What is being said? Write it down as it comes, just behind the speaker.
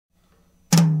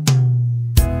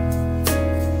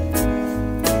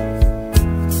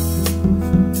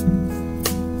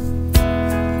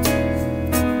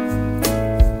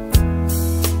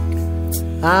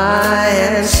I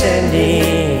am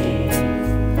sending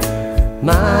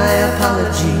my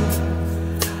apology.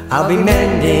 I'll be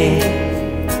mending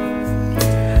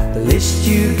the list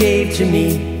you gave to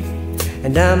me,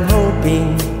 and I'm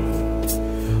hoping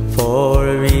for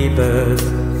a rebirth.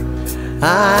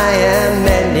 I am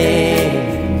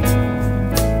mending.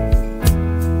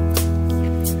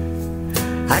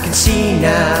 I can see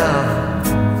now,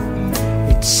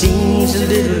 it seems a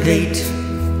little late.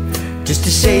 Just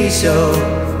to say so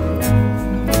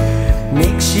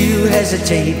makes you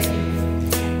hesitate.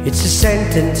 It's a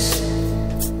sentence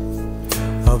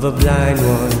of a blind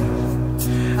one.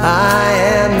 I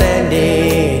am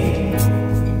mending.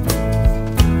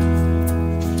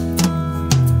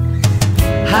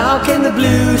 How can the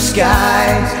blue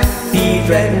skies be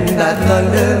threatened by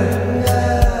thunder?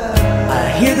 I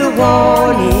hear the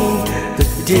warning,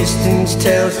 the distance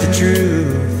tells the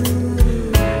truth.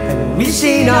 We've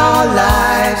seen our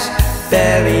lives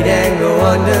buried and go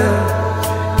under,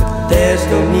 but there's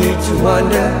no need to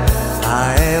wonder.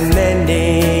 I am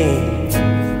mending.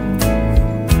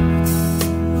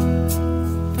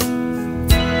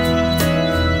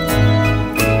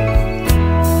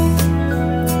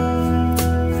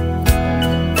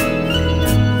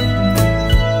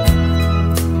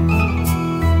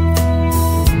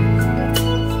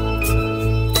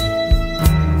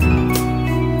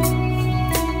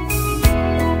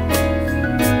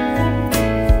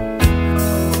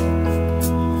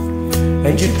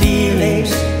 And your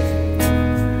feelings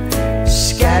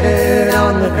scattered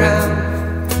on the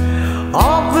ground,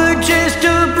 all for just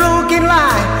a broken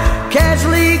lie,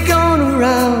 casually gone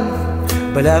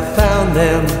around. But I found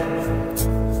them,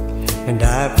 and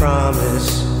I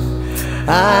promise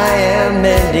I am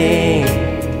mending.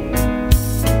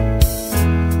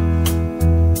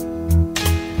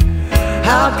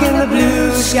 How can the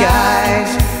blue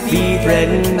skies be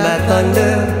threatened by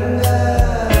thunder?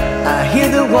 I hear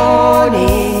the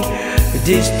warning, the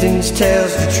distance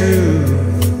tells the truth.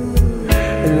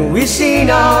 And we've seen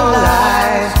our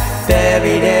lives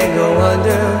buried and go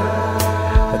under,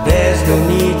 but there's no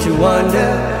need to wonder.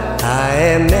 I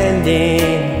am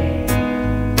mending.